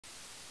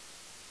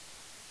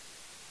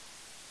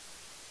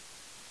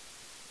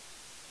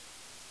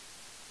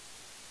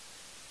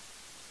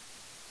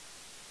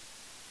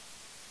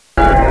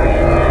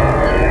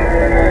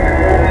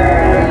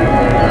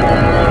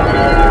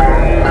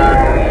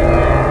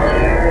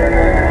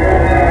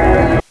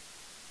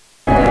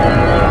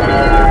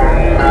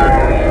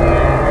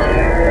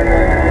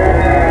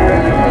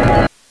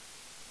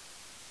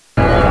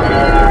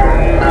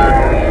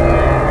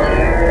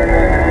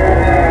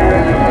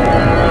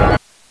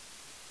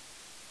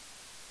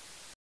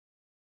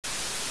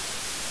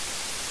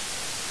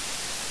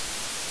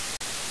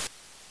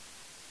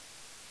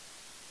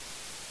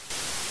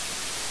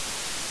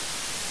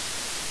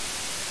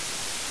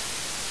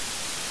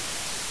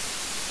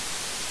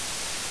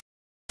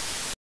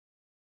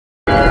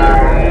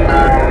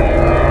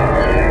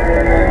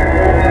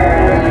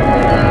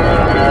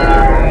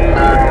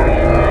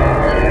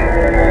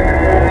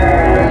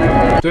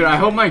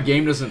hope my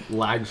game doesn't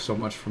lag so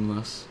much from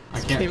this. I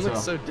can't tell. This game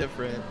looks so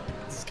different.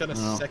 It's kind of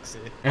sexy.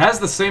 It has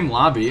the same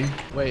lobby.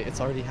 Wait, it's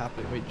already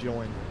happened. Wait,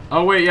 join.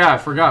 Oh wait, yeah, I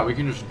forgot. We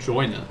can just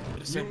join it.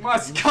 You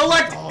must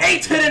collect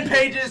 8 hidden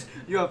pages.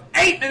 You have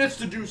 8 minutes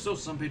to do so.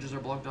 Some pages are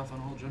blocked off on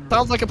all generators.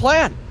 Sounds like a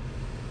plan.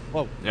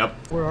 Whoa.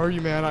 Yep. Where are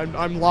you, man?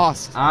 I'm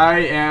lost. I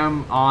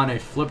am on a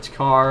flipped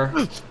car.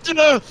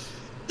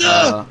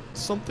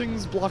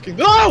 Something's blocking.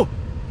 No!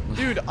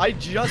 Dude, I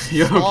just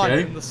spawned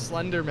and the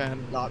Slender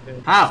Man got me.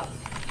 How?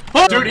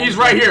 Oh, dude, he's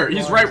right here.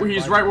 He's right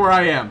where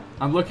I am.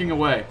 I'm looking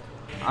away.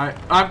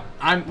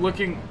 I'm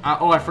looking.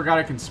 Oh, I forgot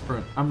I can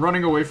sprint. I'm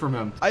running away from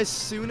him. As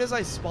soon as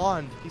I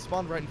spawned, he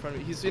spawned right in front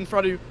of me. He's in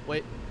front of you.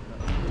 Wait.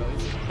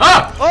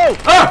 Ah! Oh!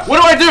 Ah!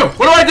 What do I do?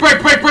 What do I do?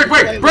 Break! Break! Break!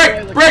 Break!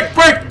 Break! Break!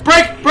 Break!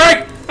 Break!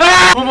 Break!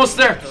 Ah! Almost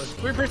there.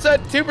 3%,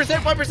 2%,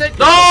 1%.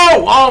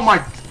 No! Oh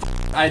my!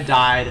 I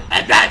died.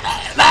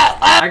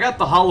 I got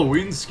the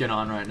Halloween skin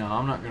on right now.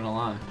 I'm not gonna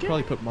lie.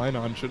 Probably put mine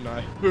on, shouldn't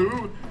I?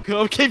 Ooh.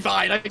 Okay,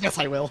 fine. I guess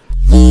I will.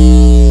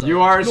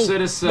 You are a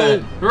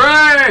citizen. No.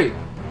 Hooray!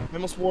 I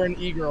almost wore an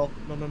e-girl.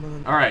 No.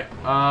 All right.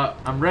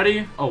 I'm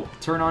ready. Oh,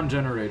 turn on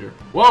generator.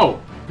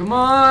 Whoa! Come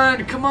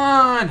on! Come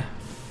on!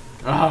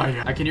 Oh,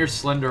 yeah. I can hear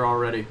Slender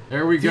already.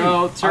 There we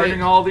go.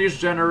 Turning all these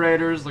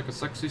generators like a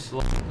sexy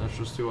slut. That's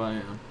just who I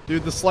am.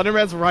 Dude, the Slender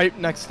Man's right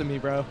next to me,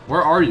 bro.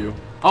 Where are you?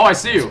 Oh, I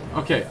see you.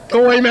 Okay.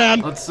 Go away,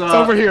 man. Let's, it's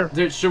over here.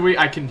 Dude, should we?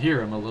 I can hear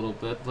him a little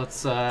bit.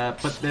 Let's,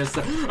 put this.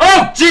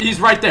 Oh, gee!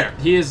 He's right there.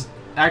 He is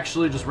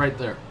actually just right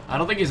there. I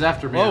don't think he's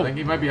after me. I think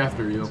he might be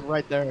after you. He's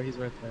right there. He's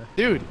right there.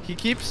 Dude, he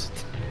keeps...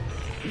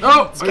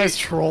 Oh! This guy's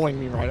trolling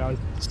me right now.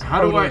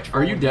 How do I...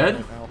 Are you dead?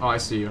 Right oh, I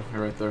see you.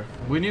 You're right there.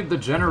 We need the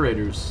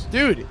generators.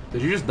 Dude!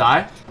 Did you just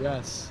die?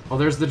 Yes. Oh,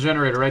 there's the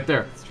generator right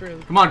there. That's true.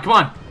 Come on, come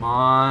on! Come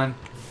on.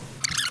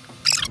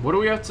 What do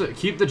we have to...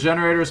 Keep the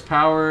generators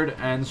powered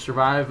and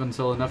survive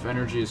until enough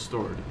energy is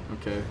stored.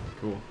 Okay,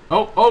 cool.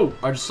 Oh!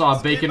 I just saw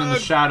a bacon in the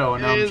shadow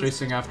and now I'm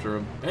chasing after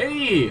him.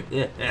 Hey!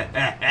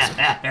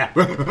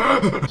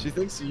 She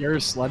thinks you're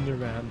Slender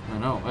Man. I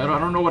know. I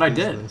don't know what I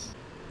did.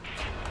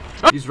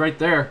 He's right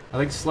there. I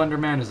think Slender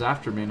Man is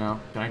after me now.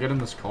 Can I get in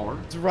this car?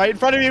 It's right in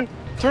front of you.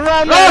 Turn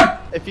around, man.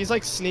 If he's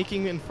like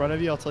sneaking in front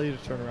of you, I'll tell you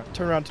to turn around.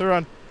 Turn around. Turn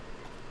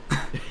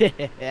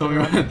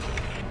around.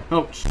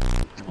 Oh.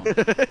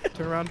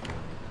 Turn around.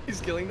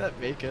 He's killing that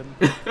bacon.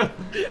 Oh,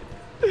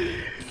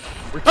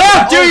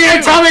 dude, you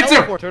didn't tell me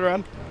to. Turn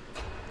around.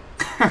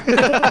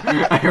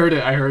 I heard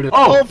it. I heard it.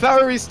 Oh,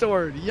 power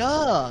restored.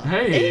 Yeah.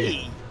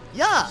 Hey.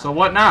 Yeah. So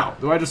what now?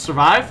 Do I just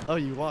survive? Oh,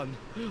 you won.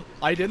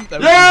 I didn't. Though.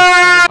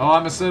 Yeah! Oh,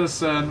 I'm a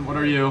citizen. What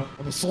are you?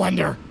 I'm a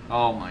Slender.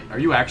 Oh my. Are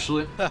you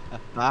actually?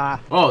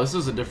 Oh, this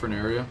is a different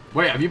area.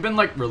 Wait, have you been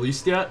like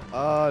released yet?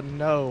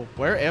 No.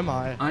 Where am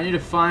I? I need to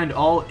find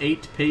all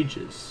 8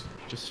 pages.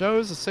 Just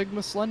shows a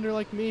Sigma Slender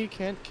like me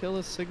can't kill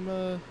a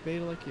Sigma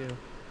Beta like you.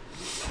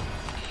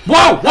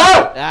 Whoa!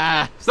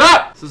 Whoa!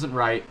 Stop! This isn't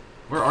right.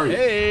 Where are you?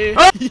 Hey!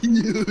 Oh!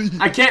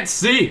 I can't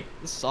see.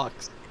 This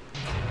sucks.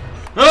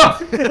 Oh!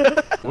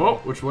 Whoa,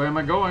 which way am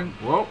I going?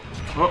 Whoa.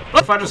 Whoa.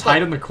 If I just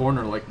hide in the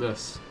corner like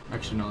this.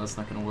 Actually, no, that's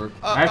not gonna work.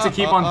 I have to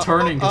keep on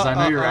turning because I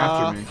know you're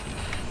after me.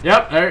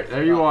 Yep,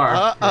 there you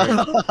are.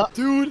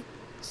 Dude,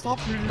 stop.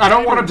 I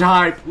don't want to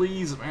die,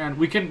 please, man.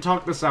 We can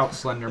talk this out,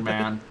 Slender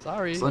Man.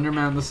 Sorry. Slender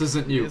Man, this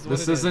isn't you.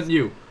 This isn't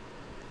you.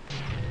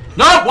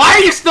 No, why are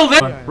you still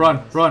there?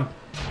 Run.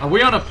 Are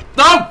we on a...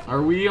 No!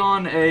 Are we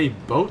on a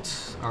boat?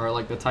 Or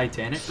like the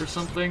Titanic or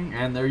something?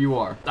 And there you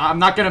are. I'm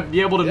not gonna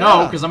be able to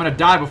know because I'm gonna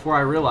die before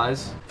I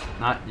realize.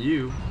 Not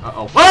you.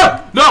 Uh-oh.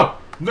 Ah! No!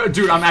 No!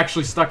 Dude, I'm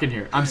actually stuck in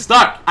here. I'm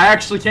stuck. I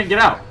actually can't get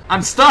out.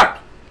 I'm stuck.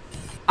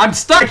 I'm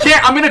stuck. I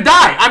can't. I'm gonna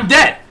die. I'm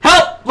dead.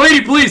 Help!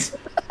 Lady, please.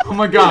 Oh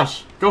my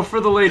gosh. Go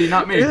for the lady,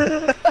 not me.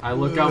 I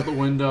look out the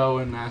window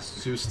and ask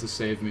Zeus to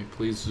save me.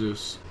 Please,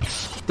 Zeus.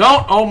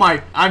 Don't! Oh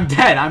my... I'm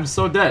dead. I'm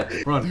so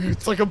dead. Run. Dude,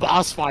 it's like a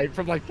boss fight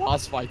from like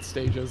boss fight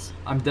stages.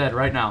 I'm dead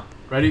right now.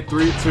 Ready?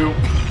 3, 2...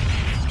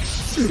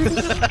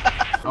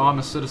 Oh, I'm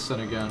a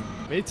citizen again.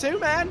 Me too,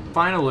 man.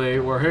 Finally,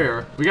 we're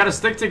here. We gotta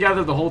stick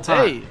together the whole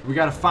time. Hey. We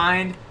gotta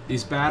find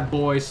these bad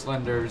boy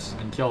Slenders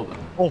and kill them.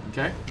 Oh.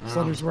 Okay?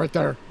 Slender's right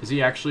there. Is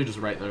he actually just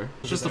right there?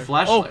 It's just a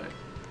flashlight. Oh.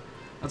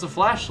 That's a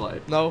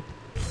flashlight. No.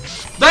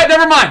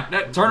 Never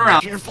mind. Turn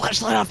around. Get your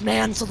flashlight off,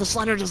 man, so the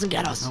Slender doesn't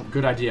get us. Oh,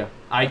 good idea.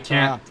 I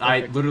can't.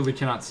 I literally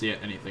cannot see it.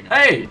 Anything.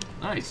 Hey,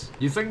 nice.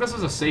 You think this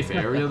is a safe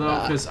area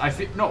though? Because I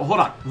think no. Hold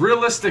on.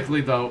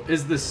 Realistically though,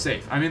 is this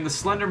safe? I mean, the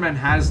Slenderman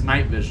has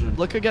night vision.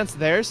 Look against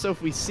there, so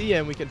if we see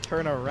him, we can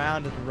turn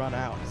around and run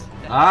out.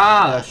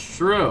 Ah, that's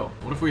true.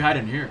 What if we hide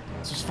in here?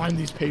 Let's just find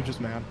these pages,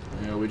 man.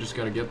 Yeah, we just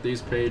gotta get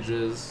these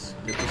pages.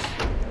 Get this.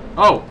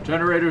 Oh,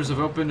 generators have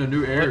opened a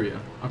new area.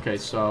 Okay,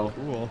 so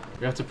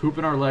we have to poop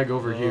in our leg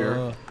over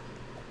here.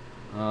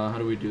 How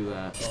do we do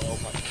that?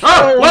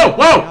 Oh,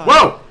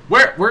 whoa!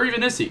 Where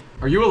even is he?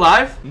 Are you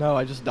alive? No,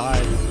 I just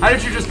died. How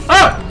did you just?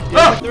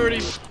 Oh!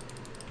 30.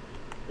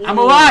 I'm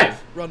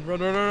alive. Run!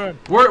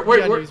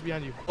 Where? He's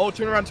behind you. Oh,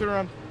 turn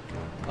around.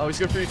 Oh, he's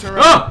good for you. Turn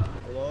around.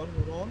 Hold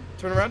on.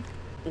 Turn around.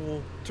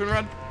 Oh, turn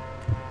around.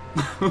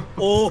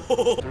 Oh,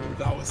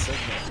 that was so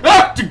good.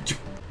 Ah!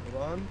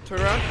 Hold on,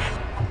 turn around.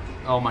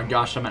 Oh my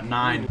gosh, I'm at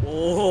 9.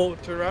 Oh,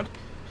 turn around.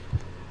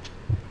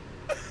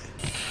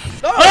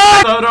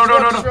 Ah! No, no, no,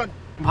 no, no. Run.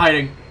 I'm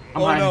hiding.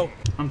 I'm hiding. No.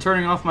 I'm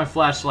turning off my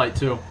flashlight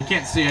too. You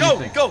can't see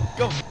anything. Go.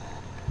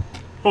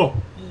 Oh,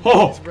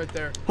 oh, He's right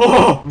there.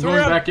 oh. I'm Turn going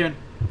around. back in.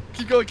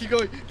 Keep going.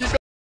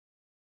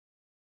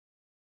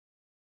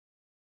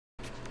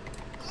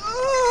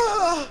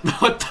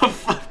 What the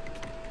fuck?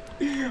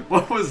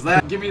 What was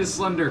that? Give me the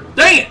slender.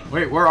 Dang it!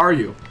 Wait, where are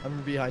you?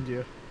 I'm behind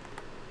you.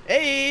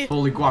 Hey!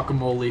 Holy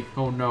guacamole.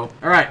 Oh no.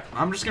 Alright,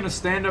 I'm just gonna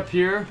stand up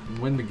here and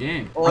win the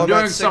game. Oh, I'm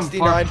doing at some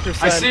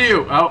 69%. I see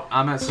you! Oh,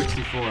 I'm at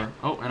 64.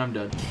 Oh, and I'm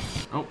dead.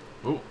 Oh.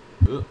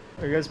 Ugh.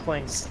 Are you guys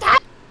playing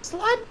Stop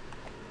Slide?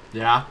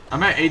 Yeah,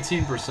 I'm at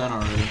 18%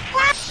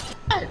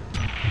 already.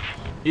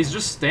 He's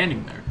just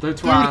standing there.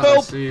 That's why I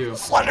see you.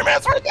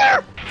 Slenderman's right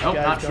there! Oh,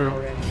 not true.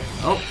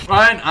 Oh,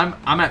 fine.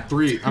 I'm at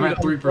 3. I'm at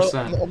 3%.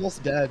 I'm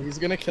almost dead. He's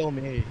gonna kill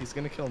me.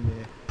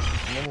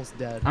 I'm almost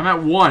dead. I'm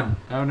at 1.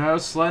 Oh no,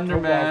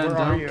 Slenderman, where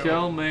are don't you?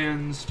 kill me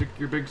and stick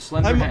your big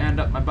slender hand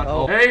up my butt.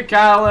 Oh. Hey,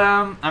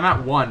 Callum. I'm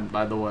at 1,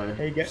 by the way.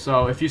 Hey,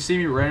 so if you see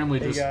me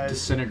randomly just guys.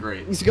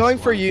 disintegrate. He's going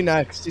for you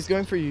next.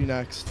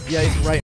 Yeah, he's right.